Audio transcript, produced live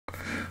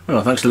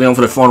Well, thanks to Leon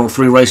for the final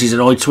 3 races at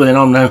I-12.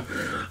 I'm now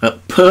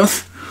at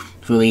Perth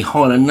for the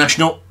Highland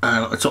National.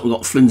 And at the top we've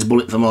got Flynn's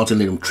Bullet for Martin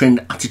Lidham,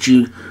 Trend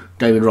Attitude,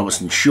 David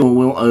Robertson, Sure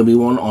Will,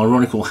 Obi-Wan,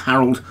 Ironical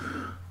Harold,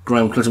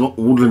 Graham Clutterbuck,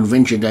 Woodland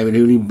Venture, David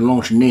Hooley,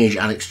 Blanche Neige,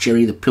 Alex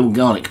Cherry, The Pill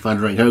Garlic,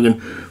 Padraig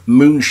Hogan,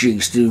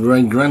 Moonshe, Stu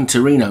Gray, Gran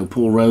Torino,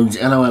 Paul Rhodes,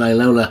 LOLA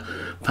Lola,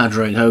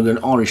 Padraig Hogan,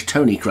 Irish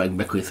Tony, Craig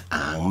Beckwith,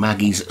 and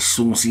Maggie's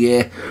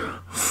Saucier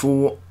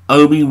for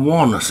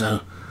Obi-Wan.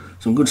 So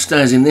some good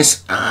stayers in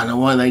this, and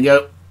away they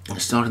go. They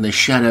start in the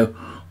shadow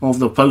of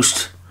the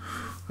post,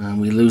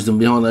 and we lose them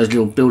behind those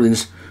little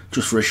buildings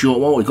just for a short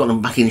while. We've got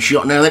them back in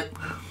shot now then,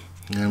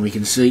 and we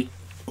can see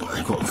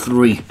they've got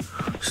 3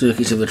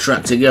 circuits of the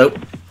track to go.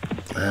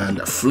 And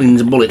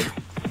Flynn's Bullet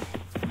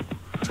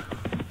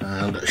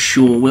and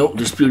Sure Will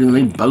disputing the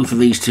lead. Both of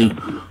these two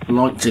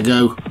like to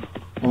go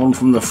on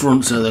from the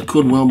front, so there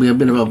could well be a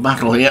bit of a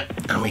battle here,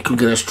 and we could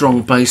get a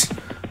strong pace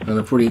and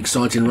a pretty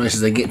exciting race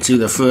as they get to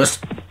the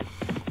first.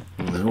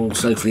 And they're all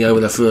safely over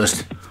the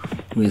first,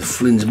 with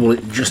Flynn's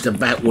Bullet just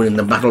about winning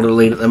the battle to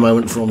lead at the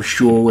moment from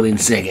Sure Will in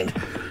second.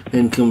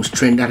 Then comes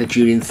Trend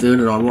Attitude in third,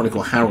 and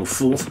Ironical Harold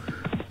fourth,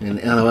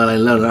 and LOLA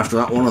Lola after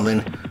that one, and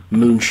then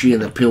Moonshe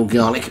and The Pill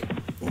Garlic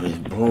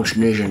with Blanche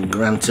Neige and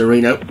Gran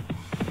Torino,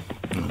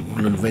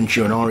 Woodland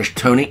Venture and Irish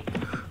Tony,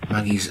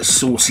 Maggie's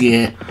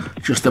Saucier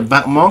just a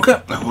back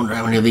marker. I wonder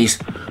how many of these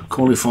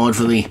qualified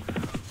for the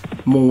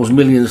Moore's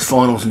Millions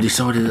finals and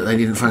decided that they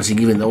didn't fancy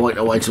giving the weight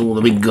away to all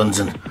the big guns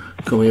and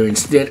come here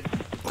instead.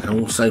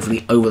 And all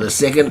safely over the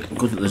second,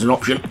 good that there's an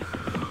option.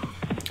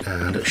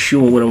 And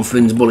Sure Will on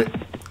Flynn's Bullet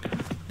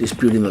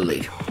disputing the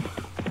lead.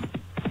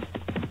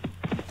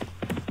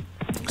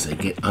 So they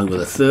get over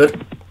the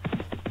third.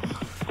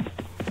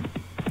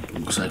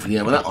 Safely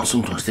over that. I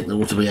sometimes think there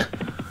ought to be a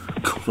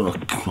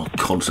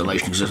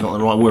consolation, because that's not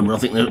the right word, but I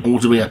think there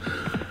ought to be a,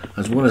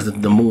 as well as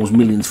the Moore's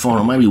Millions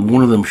final, maybe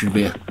one of them should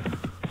be a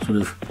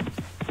sort of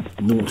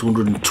 0 to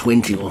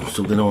 120 or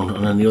something on,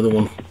 and then the other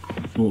one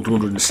 0 to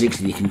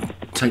 160. You can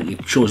take your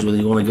choice whether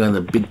you want to go in the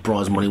big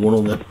prize money one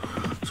or the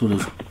sort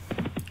of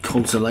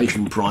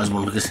consolation prize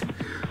one, because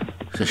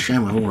it's a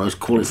shame of all those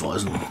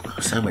qualifiers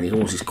and so many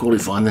horses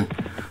qualify and then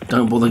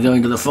don't bother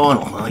going to the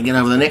final. And they get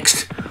over the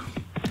next,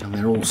 and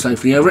they're all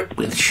safely over it,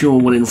 with Sure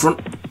Will in front,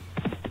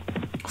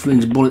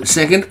 Flynn's Bullet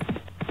second,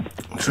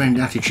 Trend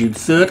Attitude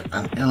third,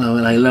 and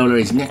LOLA Lola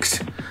is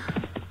next.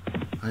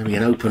 Maybe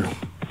an open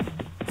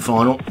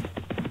final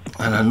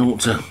and a 0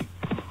 to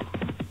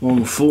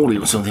 140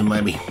 or something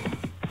maybe.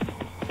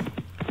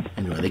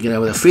 Anyway, they get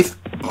over the fifth,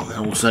 and they're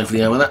all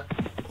safely over that.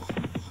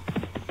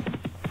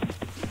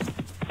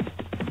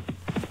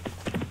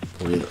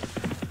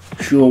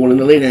 With Sure Will in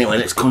the lead. Anyway,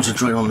 let's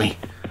concentrate on the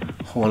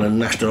Highland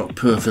National at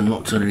Perth and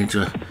not turn it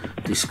into a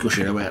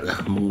discussion about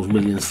the Moore's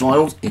Millions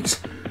finals.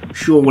 It's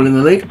Sure Will in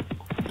the lead.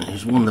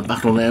 He's won the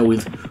battle now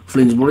with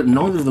Flynn's Bullet.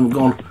 Neither of them have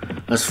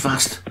gone as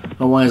fast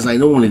away as they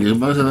normally do.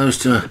 Both of those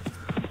two are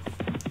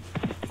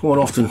quite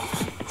often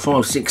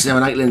 5, 6,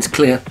 7, 8 lengths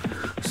clear.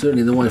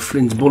 Certainly the way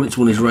Flynn's Bullet's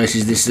won his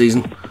races this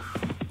season,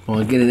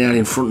 by getting out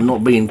in front and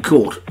not being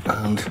caught,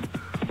 and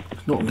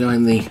not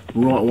going the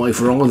right way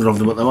for either of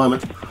them at the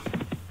moment,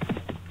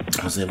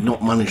 as they've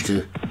not managed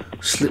to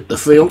slip the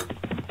field.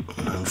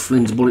 And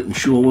Flynn's Bullet and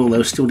Sure Will,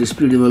 though, still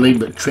disputing the lead,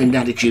 but Trend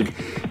Attitude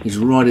is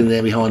right in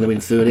there behind them in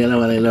third.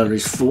 LOLA Lola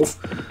is fourth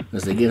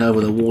as they get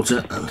over the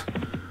water, and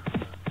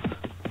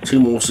 2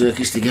 more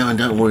circuits to go. And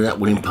don't worry, that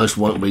winning post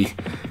won't be,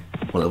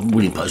 well, the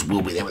winning post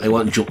will be there, but they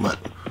won't jump that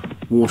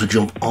water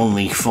jump on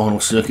the final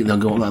circuit. They'll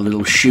go on that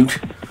little chute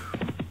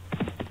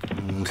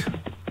and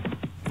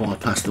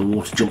bypass the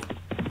water jump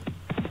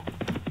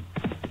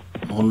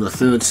on the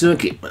third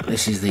circuit. But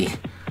this is the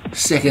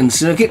second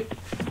circuit,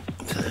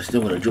 so they're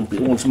still going to jump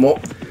it once more.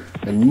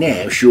 And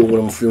now Sure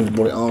Will and Flynn's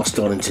Bullet are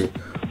starting to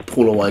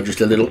pull away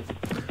just a little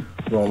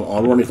from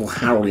Ironical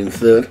Harold in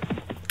third,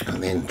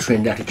 and then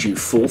Trend Attitude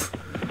fourth.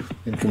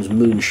 Then comes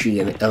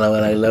Moonshe and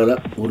LOLA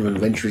Lola. Woodland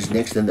Venture is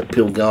next, then The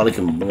Pill Garlic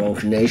and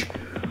Blanche Neige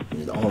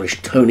with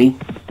Irish Tony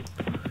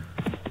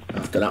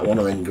after that one,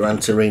 and then Gran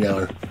Torino,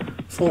 and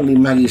finally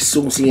Maggie's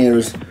Saucier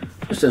is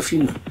just a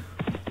few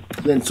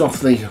lengths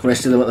off the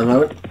rest of them at the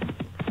moment.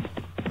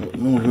 I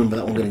don't remember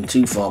that one getting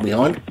too far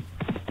behind.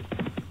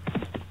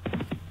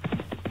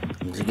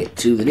 And to get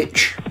to the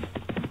ditch,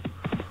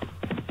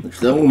 which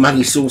the whole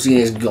Maggie Saucier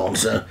is gone,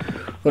 so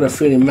I've got a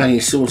feeling Maggie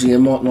Saucier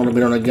might not have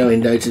been on a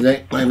going day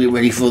today. Maybe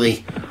ready for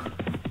the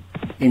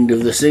end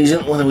of the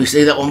season. Whether we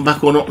see that one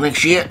back or not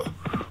next year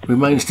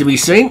remains to be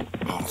seen.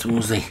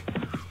 Towards the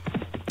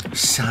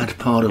sad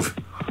part of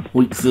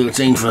week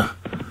 13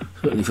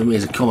 certainly for me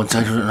as a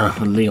commentator. I don't know if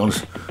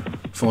Leon's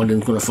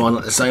going to find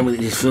out the same with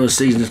his first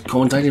season as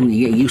commentating. When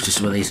you get used to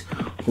some of these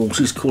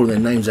horses calling their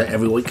names out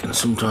every week, and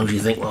sometimes you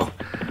think, well,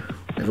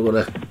 never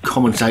got to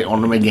commentate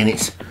on them again.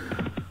 It's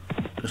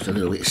just a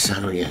little bit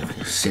sad when you're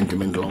a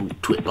sentimental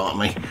old twit like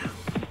me.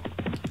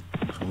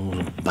 So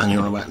I'm banging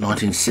on about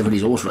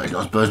 1970s horse racing,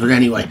 I suppose. But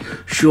anyway,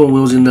 Sure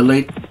Will's in the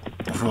lead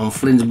from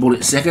Flynn's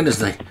Bullet second as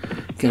they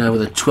get over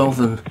the 12th,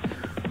 and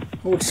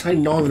I would say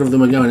neither of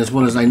them are going as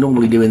well as they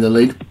normally do in the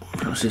lead.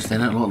 Since they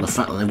don't like the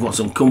fact that they've got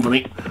some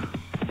company.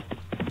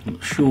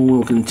 Sure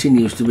Will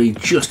continues to be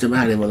just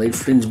about in the lead.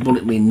 Flynn's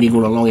Bullet being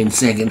niggled along in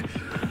second.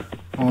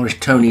 Irish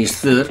Tony is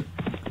third.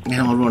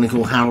 Now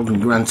Ironical Harold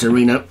and Gran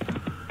Torino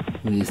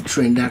with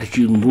Trend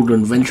Attitude and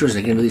Woodland Venture as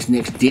they get into this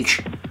next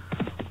ditch.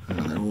 And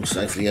they're all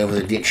safely over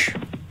the ditch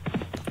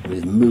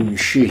with Moon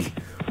She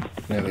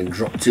now been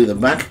dropped to the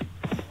back.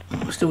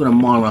 We've still got a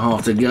mile and a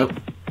half to go.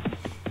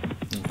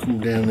 We'll come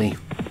down the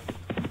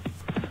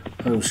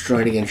home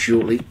straight again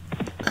shortly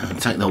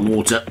and take the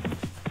water.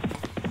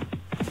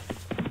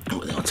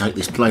 I'll take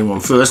this plain one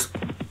first.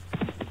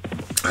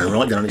 And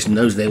right down its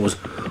nose there was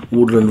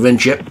Woodland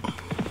Venture.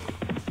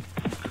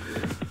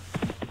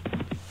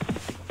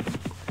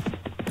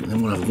 And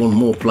then we'll have one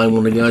more plain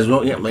one to go as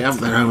well. Yep, they have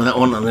that over that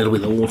one, and that'll be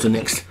the water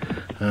next.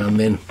 And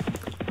then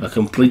a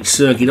complete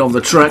circuit of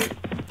the track.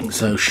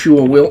 So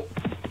Sure Will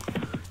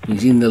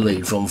is in the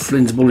lead from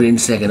Flynn's Bullet in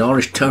second.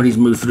 Irish Tony's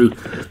moved through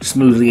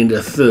smoothly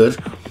into third.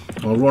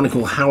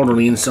 Ironical Harold on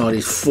the inside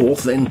is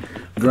fourth. Then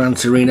Gran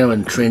Torino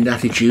and Trend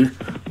Attitude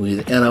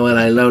with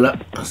LOLA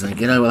Lola as they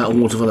get over that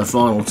water for the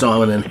final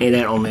time and then head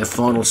out on their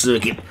final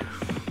circuit.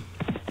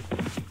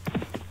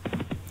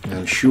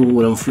 And Sure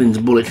Will and Flynn's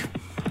Bullet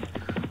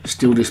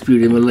still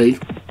disputing the lead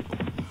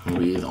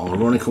with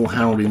Ironical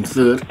Harold in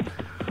third.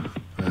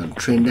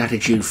 Trend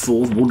Attitude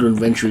fourth, Woodland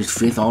Venture is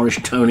fifth, Irish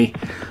Tony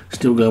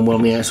still going well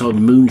on the outside,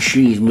 Moon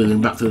She is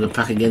moving back through the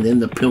pack again, then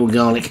the Pill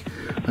Garlic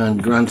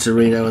and Gran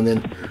Torino, and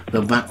then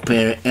the back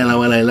pair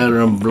LOLA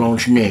Lola and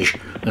Blanche Neige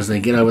as they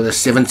get over the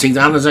 17th.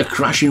 And there's a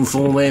crashing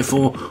fall there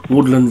for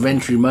Woodland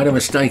Venture. He made a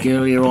mistake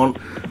earlier on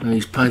and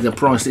he's paid the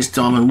price this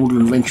time, and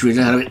Woodland Venture is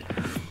out of it,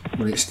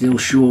 but it's still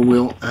Sure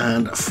Will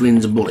and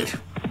Flynn's Bullet.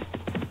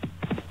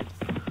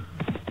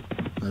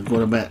 They've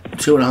got about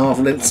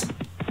 2.5 lengths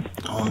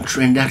on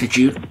Trend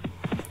Attitude.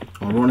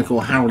 Ironical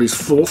Harold is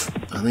fourth,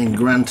 and then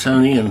Gran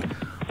Tony and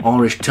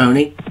Irish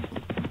Tony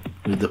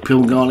with the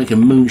Pill Garlic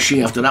and Moon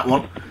She after that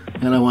one.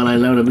 LOLA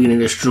Lola beginning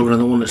to struggle,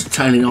 and the one that's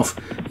tailing off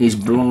is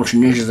Blanche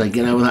Neige as they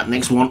get over that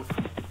next one.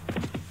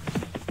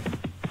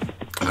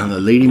 And the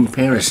leading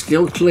pair is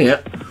still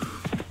clear.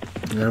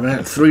 They're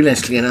about 3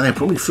 lengths clear now. They're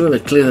probably further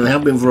clear than they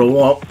have been for a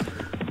while.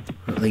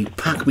 But the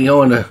pack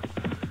behind are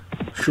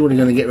surely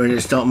going to get ready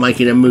to start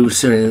making a move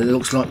soon. And it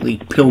looks like the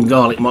Pill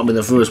Garlic might be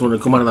the first one to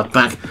come out of the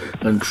pack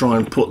and try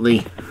and put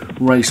the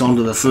race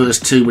onto the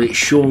first two, but it's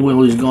Sure Will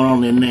who's gone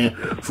on in there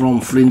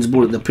from Flynn's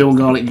Bullet. The Pill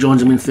Garlic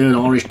joins him in third.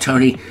 Irish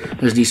Tony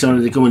has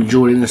decided to come and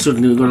join in, and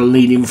suddenly we've got a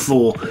lead in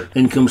 4.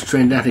 Then comes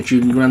Trend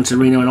Attitude and Gran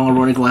Torino and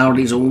Ironical Harold.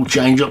 It's all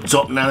change up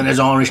top now, and there's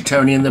Irish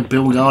Tony and the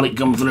Pill Garlic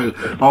come through.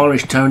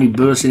 Irish Tony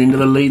bursting into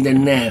the lead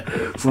then now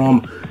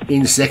from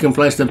in second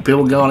place the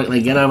Pill Garlic.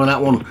 They get over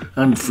that one,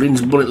 and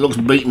Flynn's Bullet looks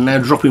beaten now,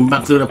 dropping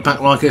back through the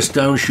pack like a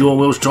stone. Sure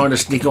Will's trying to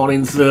stick on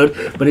in third,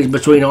 but it's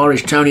between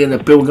Irish Tony and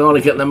the Pill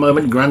Garlic at the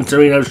moment. Gran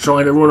Torino's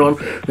trying to run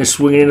on. They're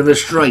swinging into the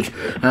straight,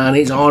 and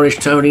it's Irish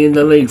Tony in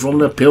the lead from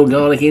the Pill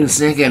Garlic in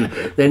second.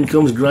 Then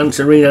comes Gran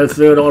Torino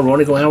third,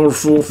 Ironical Harold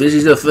fourth. This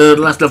is the third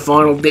last, the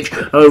final ditch.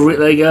 Over it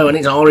they go, and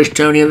it's Irish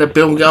Tony and the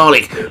Pill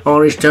Garlic.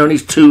 Irish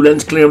Tony's 2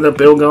 lengths clear of the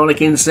Pill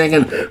Garlic in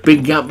second.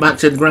 Big gap back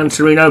to Gran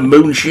Torino.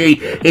 Moon She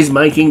is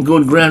making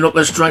good ground up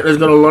the straight. There's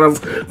got a lot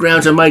of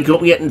ground to make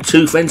up yet, and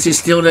 2 fences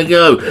still to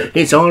go.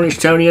 It's Irish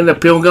Tony and the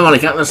Pill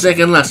Garlic at the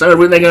second last.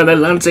 Over it they go, they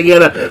land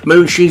together.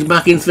 Moon She's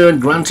back in third.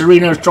 Gran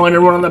Torino's trying to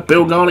run on the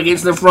Pill Garlic.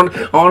 It's the front.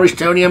 Irish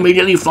Tony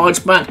immediately fights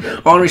back.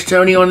 Irish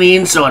Tony on the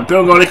inside.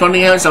 Pill Garlic on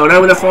the outside.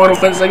 Over the final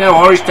fence they go.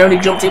 Irish Tony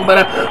jumps in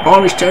better.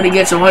 Irish Tony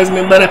gets away from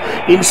him better.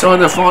 Inside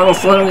the final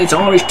furlong, it's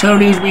Irish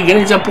Tony who's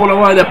beginning to pull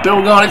away. The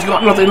Pill Garlic's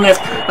got nothing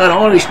left, and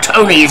Irish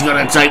Tony is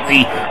going to take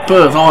the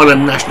Perth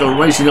Highland National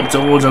racing up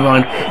towards the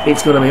line.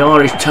 It's going to be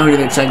Irish Tony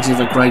that takes it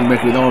for Craig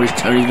Beck, with Irish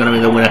Tony's going to be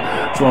the winner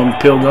from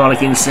Pill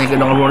Garlic in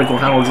second. Ironical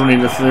Harold's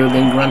running to third.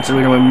 Then Gran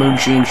Torino and Moon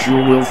She and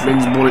Sure Will,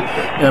 Flynn's Bullet,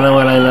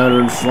 LOLA Lola,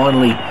 and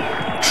finally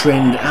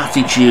Trend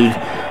Attitude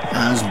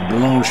as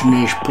Blanche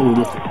Neige pulled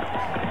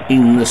up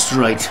in the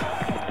straight.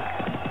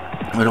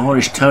 But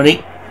Irish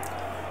Tony,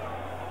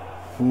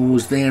 who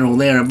was there or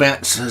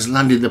thereabouts, has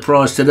landed the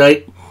prize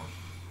today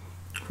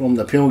from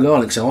the Pill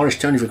Garlic. So Irish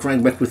Tony for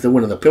Craig Beck with the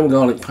winner. The Pill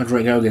Garlic,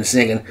 Patrick Hogan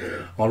second.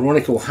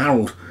 Ironical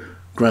Harold,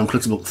 Graham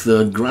Clutterbuck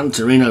third. Gran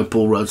Torino,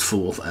 Paul Rhodes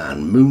fourth.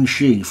 And Moon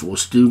She for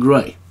Stu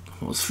Gray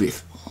was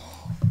fifth.